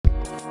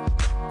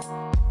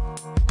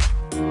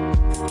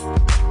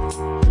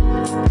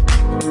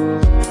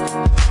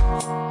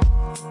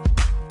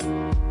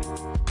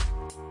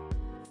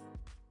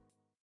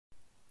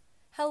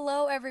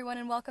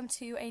welcome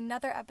to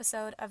another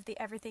episode of the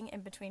Everything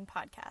in Between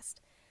podcast.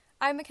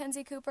 I'm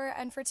Mackenzie Cooper,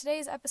 and for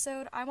today's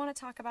episode, I want to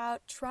talk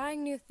about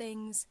trying new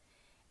things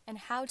and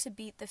how to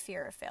beat the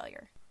fear of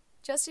failure.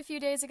 Just a few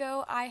days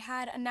ago, I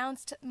had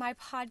announced my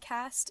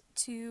podcast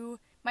to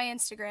my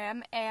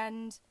Instagram,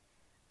 and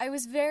I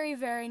was very,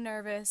 very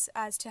nervous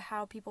as to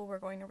how people were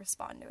going to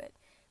respond to it.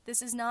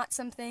 This is not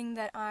something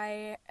that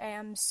I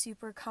am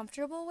super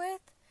comfortable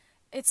with.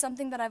 It's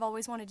something that I've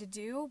always wanted to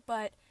do,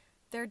 but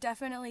there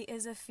definitely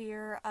is a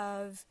fear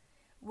of,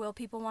 will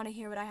people want to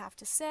hear what I have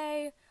to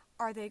say?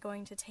 Are they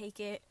going to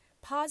take it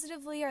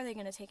positively? Are they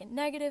going to take it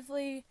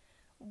negatively?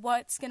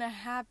 What's going to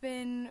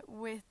happen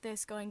with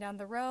this going down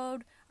the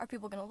road? Are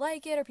people going to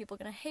like it? Are people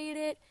going to hate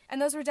it?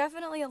 And those were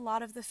definitely a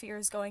lot of the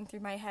fears going through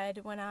my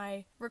head when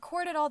I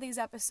recorded all these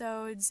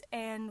episodes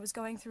and was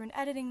going through and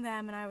editing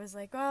them, and I was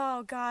like,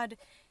 oh God,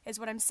 is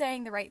what I'm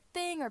saying the right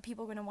thing? Are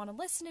people going to want to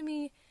listen to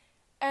me?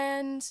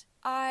 And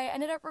I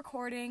ended up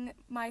recording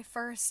my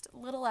first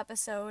little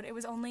episode. It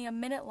was only a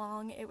minute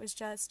long. It was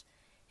just,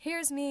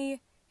 here's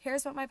me,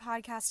 here's what my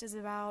podcast is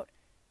about.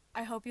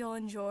 I hope you'll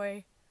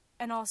enjoy.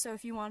 And also,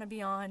 if you want to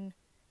be on,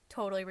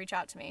 totally reach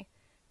out to me.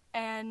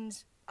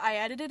 And I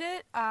edited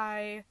it,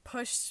 I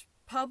pushed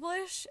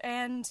publish,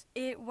 and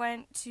it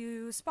went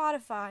to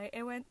Spotify,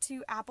 it went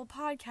to Apple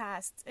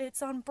Podcasts,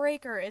 it's on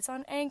Breaker, it's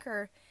on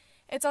Anchor,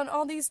 it's on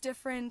all these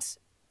different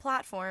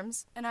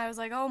platforms. And I was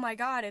like, oh my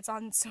God, it's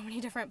on so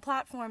many different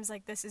platforms,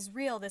 like this is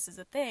real, this is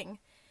a thing.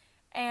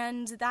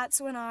 And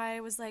that's when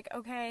I was like,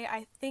 okay,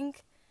 I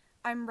think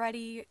I'm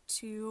ready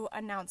to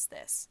announce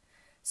this.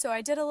 So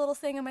I did a little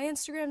thing on my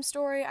Instagram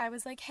story. I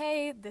was like,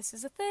 hey, this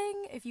is a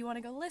thing. If you want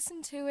to go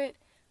listen to it,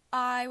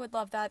 I would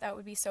love that. That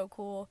would be so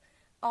cool.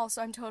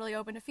 Also, I'm totally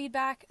open to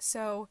feedback.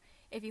 So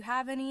if you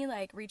have any,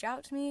 reach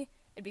out to me.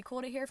 It'd be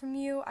cool to hear from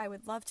you. I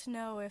would love to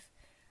know if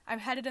I'm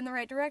headed in the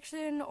right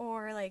direction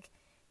or,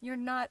 you're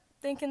not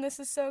thinking this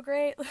is so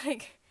great.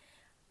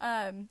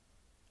 I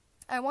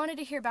wanted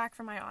to hear back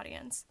from my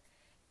audience.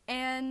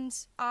 And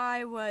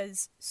I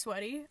was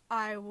sweaty.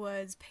 I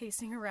was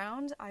pacing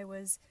around. I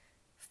was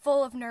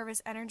full of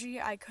nervous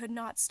energy. I could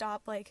not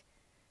stop,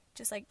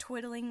 just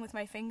twiddling with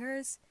my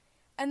fingers.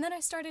 And then I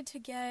started to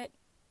get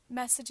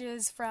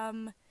messages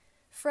from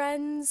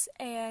friends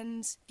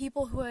and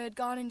people who had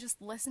gone and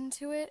just listened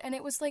to it. And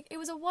it was a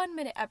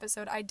 1-minute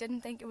episode. I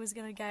didn't think it was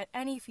going to get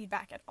any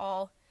feedback at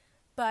all.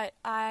 But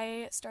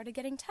I started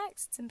getting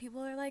texts and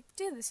people are like,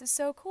 dude, this is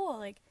so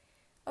cool.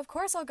 Of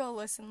course I'll go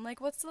listen.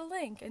 What's the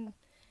link? And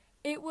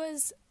it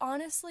was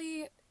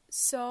honestly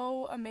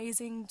so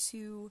amazing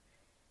to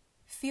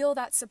feel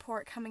that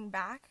support coming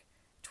back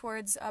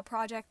towards a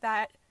project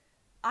that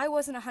I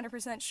wasn't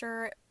 100%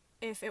 sure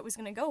if it was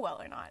going to go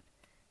well or not.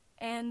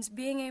 And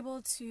being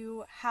able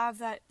to have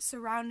that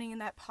surrounding and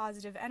that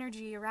positive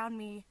energy around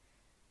me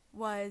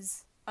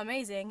was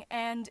amazing,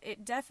 and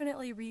it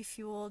definitely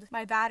refueled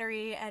my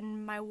battery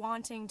and my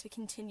wanting to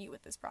continue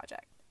with this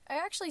project. I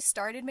actually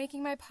started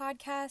making my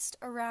podcast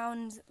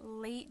around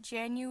late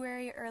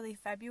January, early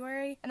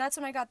February, and that's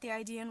when I got the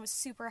idea and was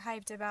super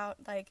hyped about,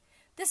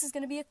 this is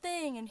going to be a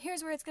thing, and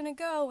here's where it's going to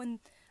go, and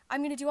I'm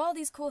going to do all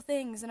these cool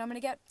things, and I'm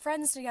going to get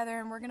friends together,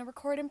 and we're going to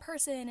record in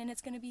person, and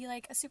it's going to be,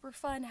 a super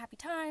fun, happy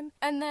time.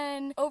 And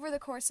then, over the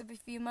course of a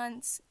few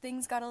months,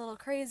 things got a little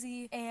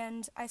crazy,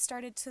 and I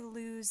started to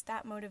lose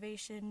that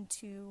motivation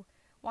to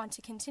want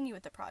to continue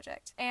with the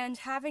project. And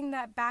having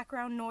that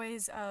background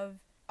noise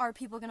of, are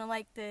people going to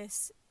like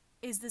this?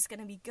 Is this going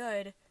to be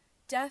good?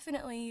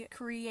 Definitely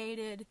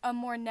created a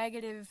more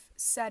negative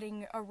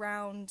setting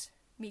around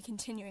me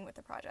continuing with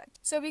the project.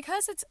 So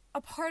because it's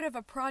a part of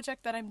a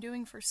project that I'm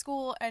doing for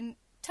school and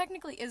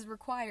technically is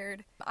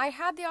required, I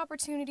had the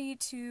opportunity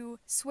to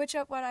switch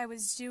up what I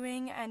was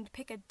doing and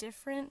pick a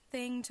different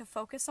thing to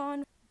focus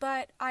on,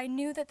 but I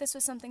knew that this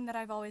was something that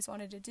I've always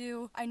wanted to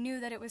do. I knew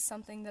that it was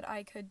something that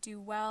I could do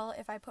well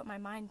if I put my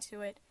mind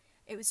to it.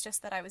 It was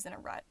just that I was in a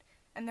rut.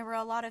 And there were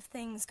a lot of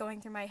things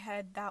going through my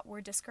head that were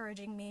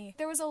discouraging me.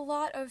 There was a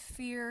lot of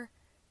fear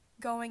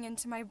going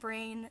into my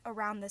brain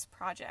around this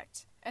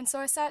project. And so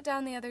I sat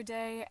down the other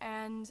day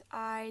and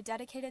I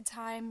dedicated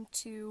time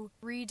to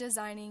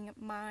redesigning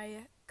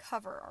my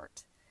cover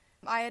art.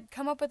 I had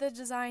come up with a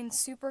design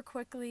super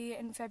quickly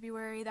in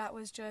February that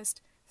was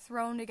just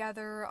thrown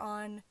together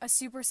on a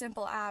super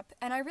simple app,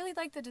 and I really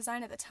liked the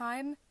design at the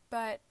time,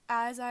 but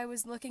as I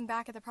was looking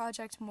back at the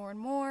project more and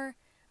more,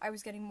 I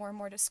was getting more and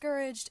more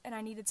discouraged, and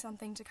I needed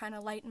something to kind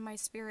of lighten my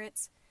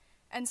spirits,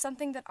 and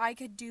something that I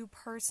could do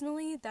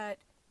personally that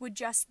would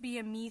just be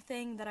a me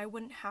thing, that I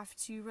wouldn't have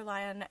to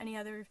rely on any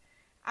other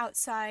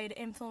outside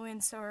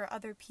influence or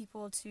other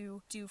people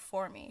to do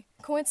for me.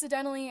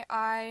 Coincidentally,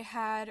 I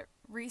had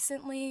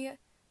recently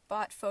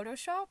bought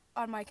Photoshop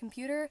on my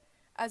computer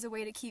as a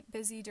way to keep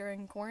busy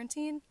during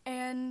quarantine,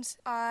 and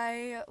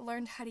I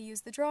learned how to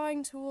use the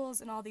drawing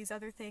tools and all these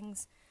other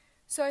things.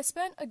 So I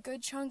spent a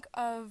good chunk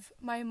of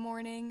my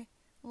morning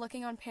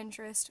looking on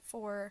Pinterest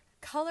for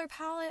color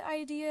palette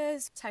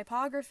ideas,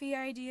 typography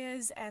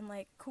ideas, and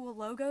cool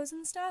logos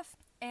and stuff.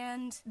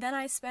 And then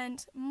I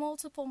spent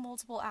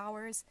multiple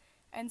hours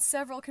and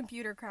several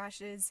computer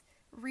crashes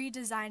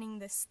redesigning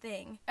this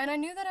thing. And I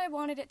knew that I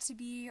wanted it to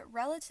be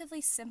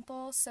relatively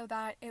simple so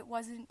that it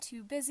wasn't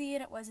too busy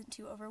and it wasn't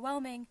too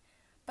overwhelming,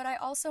 but I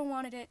also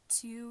wanted it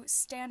to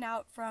stand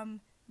out from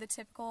the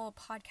typical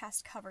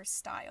podcast cover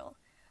style.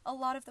 A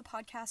lot of the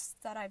podcasts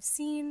that I've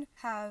seen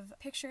have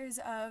pictures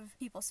of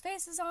people's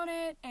faces on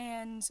it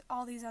and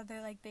all these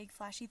other like big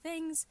flashy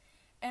things,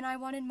 and I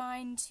wanted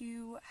mine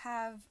to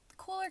have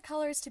cooler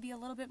colors, to be a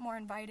little bit more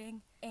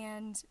inviting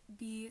and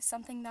be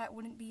something that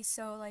wouldn't be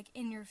so like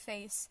in your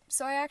face.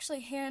 So I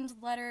actually hand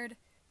lettered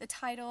the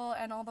title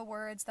and all the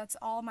words. That's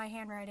all my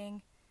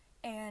handwriting,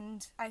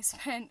 and I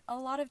spent a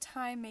lot of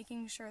time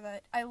making sure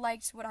that I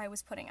liked what I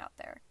was putting out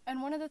there.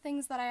 And one of the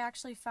things that I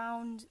actually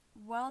found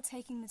while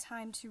taking the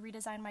time to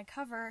redesign my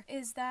cover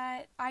is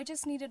that I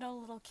just needed a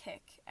little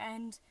kick,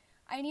 and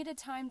I needed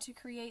time to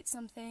create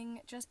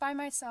something just by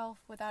myself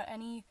without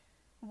any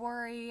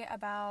worry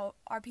about,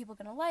 are people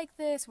going to like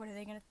this? What are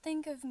they going to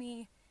think of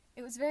me?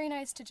 It was very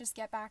nice to just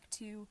get back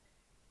to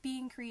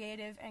being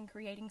creative and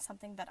creating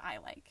something that I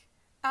like.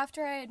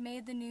 After I had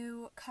made the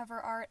new cover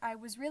art, I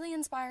was really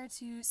inspired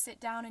to sit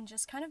down and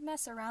just kind of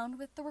mess around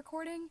with the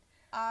recording.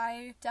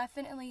 I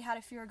definitely had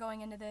a fear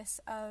going into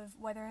this of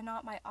whether or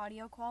not my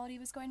audio quality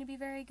was going to be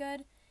very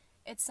good.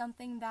 It's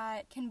something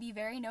that can be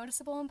very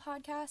noticeable in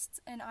podcasts,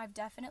 and I've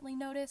definitely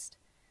noticed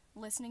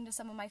listening to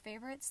some of my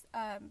favorites,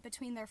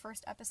 between their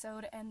first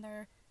episode and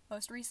their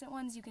most recent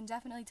ones, you can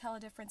definitely tell a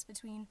difference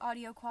between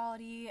audio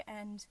quality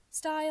and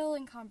style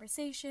and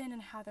conversation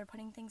and how they're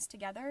putting things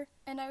together.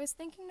 And I was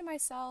thinking to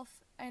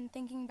myself and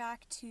thinking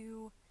back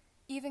to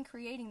even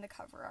creating the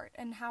cover art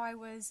and how I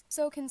was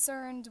so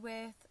concerned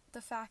with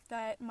the fact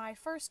that my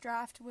first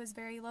draft was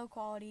very low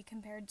quality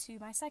compared to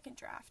my second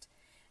draft.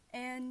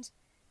 And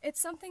it's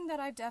something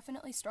that I've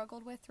definitely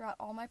struggled with throughout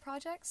all my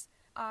projects.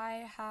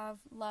 I have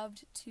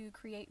loved to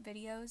create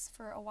videos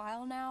for a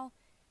while now,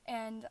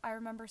 and I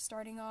remember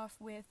starting off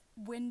with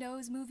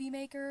Windows Movie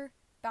Maker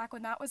back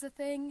when that was a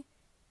thing,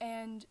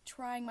 and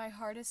trying my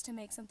hardest to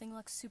make something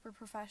look super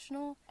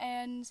professional.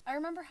 And I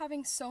remember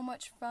having so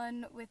much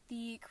fun with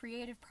the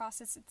creative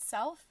process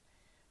itself,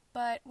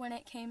 but when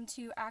it came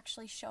to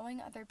actually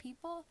showing other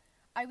people,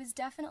 I was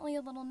definitely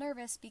a little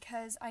nervous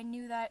because I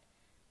knew that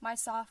my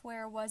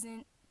software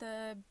wasn't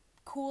the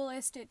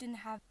coolest, it didn't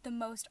have the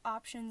most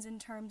options in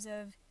terms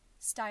of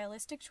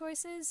stylistic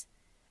choices.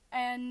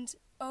 And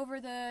over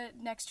the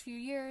next few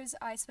years,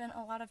 I spent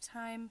a lot of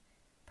time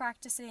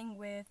practicing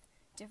with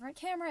different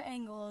camera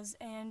angles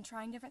and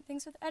trying different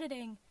things with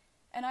editing.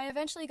 And I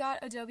eventually got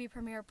Adobe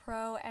Premiere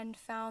Pro and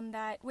found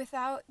that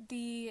without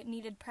the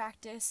needed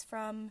practice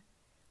from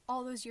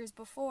all those years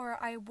before,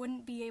 I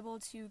wouldn't be able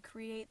to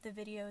create the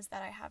videos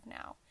that I have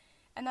now.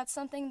 And that's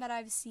something that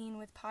I've seen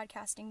with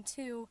podcasting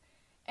too,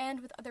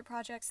 and with other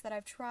projects that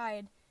I've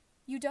tried.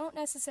 You don't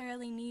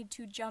necessarily need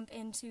to jump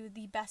into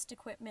the best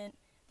equipment,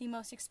 the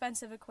most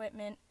expensive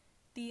equipment,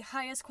 the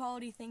highest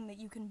quality thing that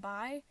you can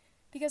buy,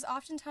 because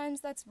oftentimes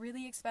that's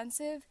really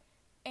expensive,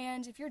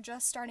 and if you're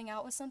just starting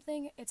out with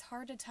something, it's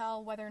hard to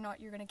tell whether or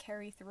not you're going to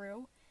carry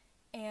through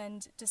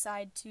and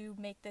decide to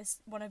make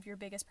this one of your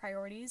biggest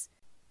priorities.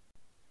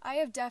 I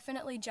have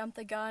definitely jumped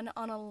the gun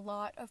on a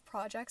lot of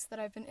projects that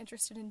I've been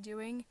interested in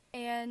doing,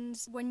 and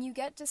when you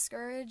get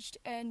discouraged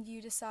and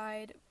you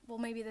decide, well,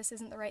 maybe this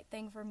isn't the right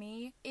thing for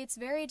me, it's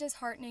very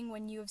disheartening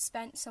when you have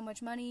spent so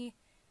much money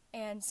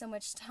and so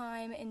much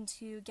time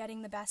into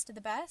getting the best of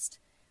the best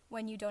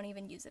when you don't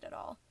even use it at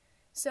all.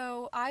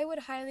 So I would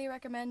highly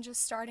recommend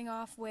just starting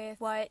off with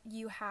what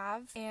you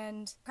have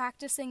and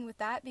practicing with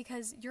that,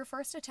 because your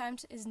first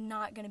attempt is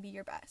not going to be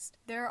your best.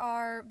 There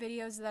are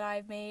videos that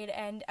I've made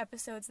and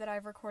episodes that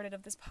I've recorded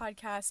of this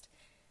podcast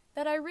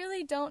that I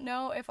really don't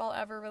know if I'll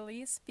ever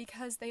release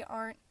because they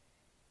aren't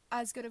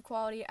as good of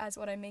quality as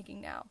what I'm making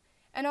now.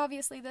 And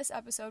obviously this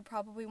episode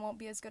probably won't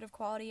be as good of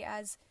quality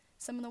as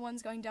some of the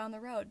ones going down the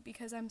road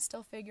because I'm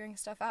still figuring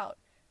stuff out.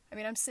 I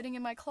mean, I'm sitting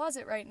in my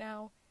closet right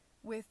now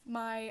with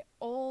my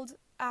old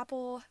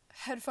Apple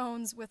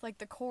headphones with like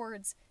the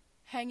cords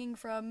hanging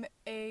from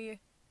a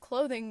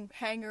clothing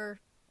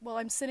hanger while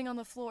I'm sitting on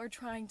the floor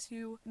trying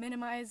to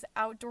minimize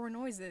outdoor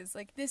noises.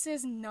 Like, this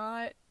is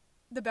not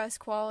the best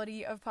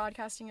quality of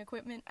podcasting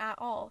equipment at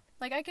all.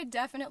 Like, I could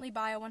definitely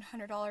buy a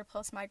 $100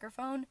 plus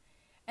microphone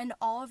and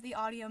all of the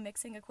audio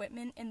mixing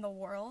equipment in the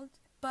world,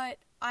 but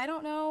I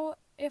don't know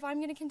if I'm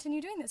going to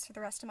continue doing this for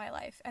the rest of my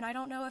life, and I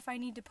don't know if I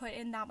need to put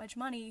in that much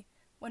money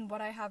when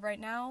what I have right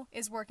now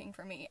is working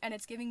for me, and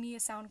it's giving me a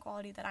sound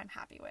quality that I'm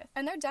happy with.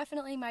 And there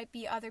definitely might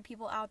be other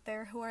people out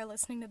there who are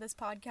listening to this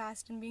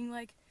podcast and being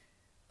like,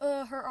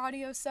 her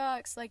audio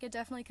sucks, like, it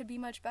definitely could be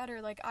much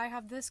better, like, I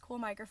have this cool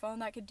microphone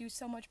that could do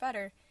so much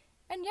better.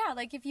 And yeah,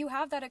 like, if you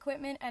have that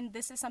equipment and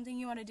this is something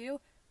you want to do,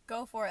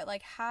 go for it.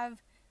 Like,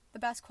 have the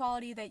best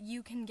quality that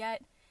you can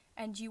get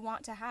and you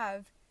want to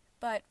have.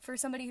 But for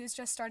somebody who's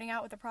just starting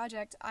out with a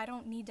project, I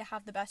don't need to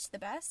have the best of the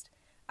best.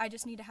 I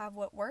just need to have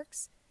what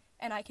works,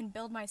 and I can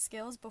build my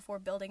skills before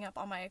building up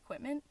on my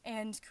equipment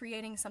and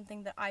creating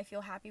something that I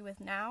feel happy with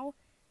now.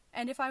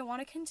 And if I want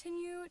to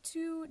continue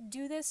to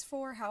do this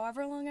for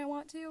however long I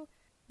want to,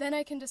 Then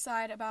I can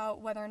decide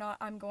about whether or not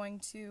I'm going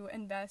to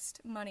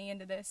invest money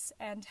into this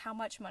and how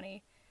much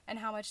money and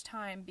how much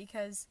time,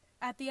 because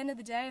at the end of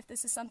the day, if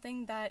this is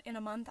something that in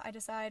a month I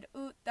decide,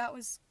 ooh, that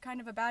was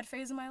kind of a bad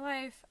phase of my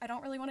life, I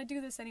don't really want to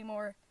do this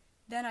anymore,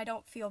 then I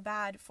don't feel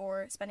bad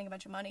for spending a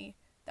bunch of money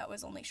that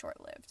was only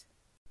short-lived.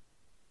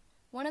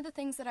 One of the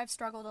things that I've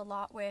struggled a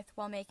lot with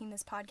while making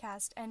this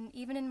podcast, and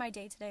even in my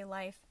day-to-day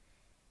life,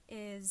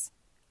 is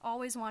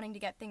always wanting to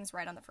get things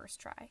right on the first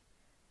try.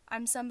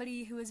 I'm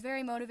somebody who is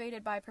very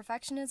motivated by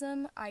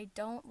perfectionism. I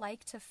don't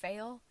like to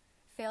fail.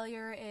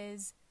 Failure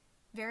is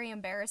very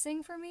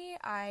embarrassing for me.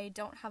 I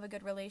don't have a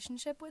good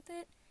relationship with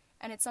it,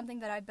 and it's something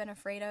that I've been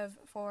afraid of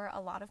for a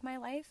lot of my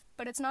life,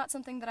 but it's not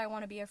something that I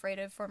want to be afraid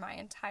of for my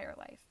entire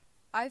life.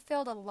 I've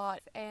failed a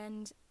lot,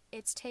 and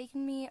it's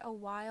taken me a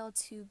while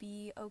to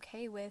be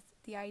okay with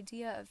the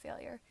idea of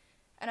failure,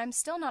 and I'm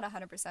still not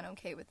 100%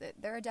 okay with it.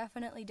 There are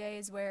definitely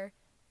days where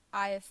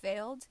I have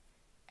failed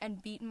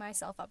and beaten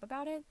myself up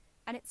about it,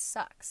 and it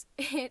sucks.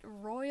 It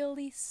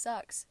royally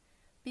sucks,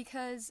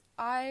 because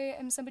I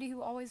am somebody who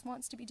always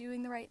wants to be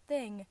doing the right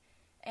thing,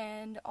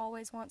 and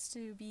always wants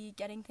to be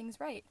getting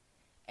things right.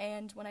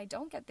 And when I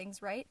don't get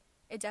things right,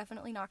 it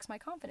definitely knocks my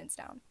confidence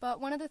down.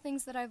 But one of the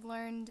things that I've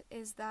learned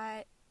is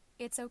that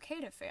it's okay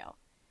to fail.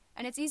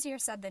 And it's easier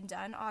said than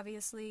done.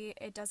 Obviously,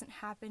 it doesn't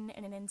happen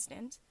in an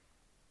instant.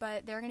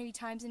 But there are going to be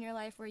times in your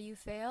life where you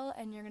fail,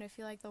 and you're going to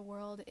feel like the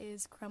world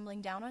is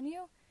crumbling down on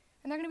you.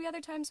 And there are going to be other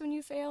times when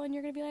you fail and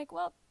you're going to be like,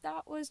 well,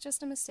 that was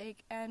just a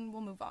mistake, and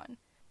we'll move on.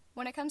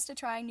 When it comes to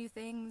trying new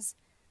things,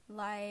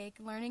 like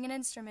learning an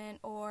instrument,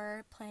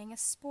 or playing a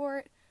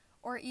sport,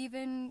 or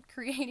even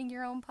creating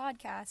your own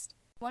podcast,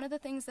 one of the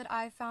things that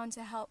I've found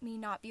to help me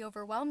not be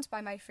overwhelmed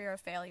by my fear of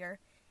failure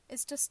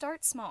is to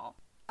start small.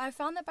 I've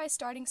found that by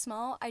starting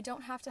small, I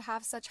don't have to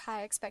have such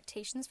high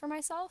expectations for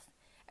myself.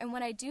 And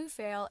when I do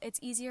fail, it's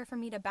easier for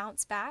me to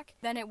bounce back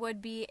than it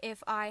would be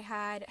if I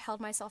had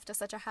held myself to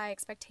such a high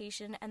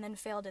expectation and then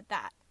failed at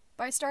that.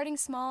 By starting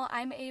small,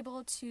 I'm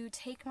able to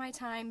take my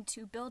time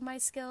to build my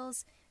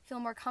skills, feel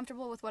more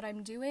comfortable with what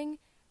I'm doing,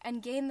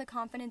 and gain the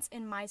confidence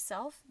in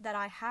myself that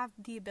I have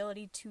the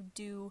ability to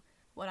do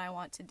what I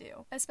want to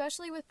do.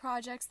 Especially with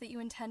projects that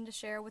you intend to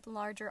share with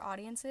larger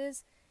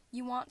audiences,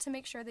 you want to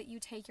make sure that you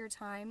take your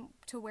time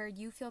to where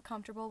you feel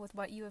comfortable with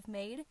what you have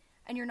made,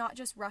 and you're not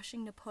just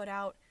rushing to put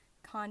out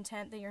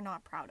content that you're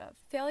not proud of.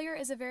 Failure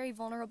is a very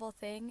vulnerable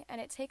thing,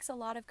 and it takes a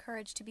lot of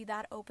courage to be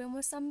that open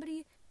with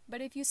somebody, but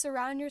if you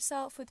surround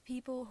yourself with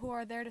people who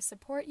are there to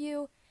support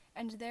you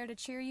and there to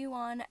cheer you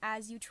on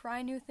as you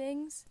try new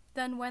things,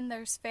 then when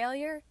there's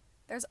failure,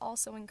 there's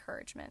also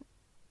encouragement.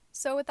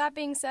 So with that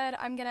being said,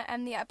 I'm going to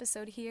end the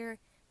episode here.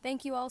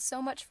 Thank you all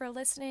so much for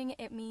listening.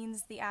 It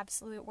means the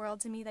absolute world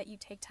to me that you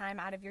take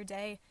time out of your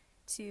day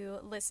to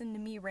listen to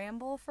me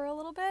ramble for a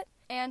little bit.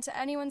 And to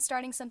anyone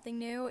starting something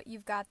new,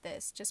 you've got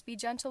this. Just be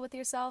gentle with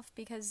yourself,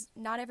 because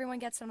not everyone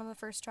gets it on the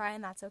first try,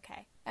 and that's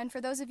okay. And for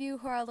those of you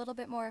who are a little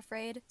bit more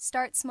afraid,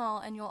 start small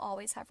and you'll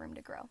always have room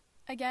to grow.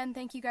 Again,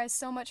 thank you guys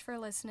so much for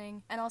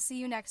listening, and I'll see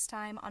you next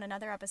time on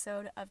another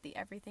episode of the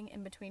Everything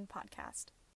in Between podcast.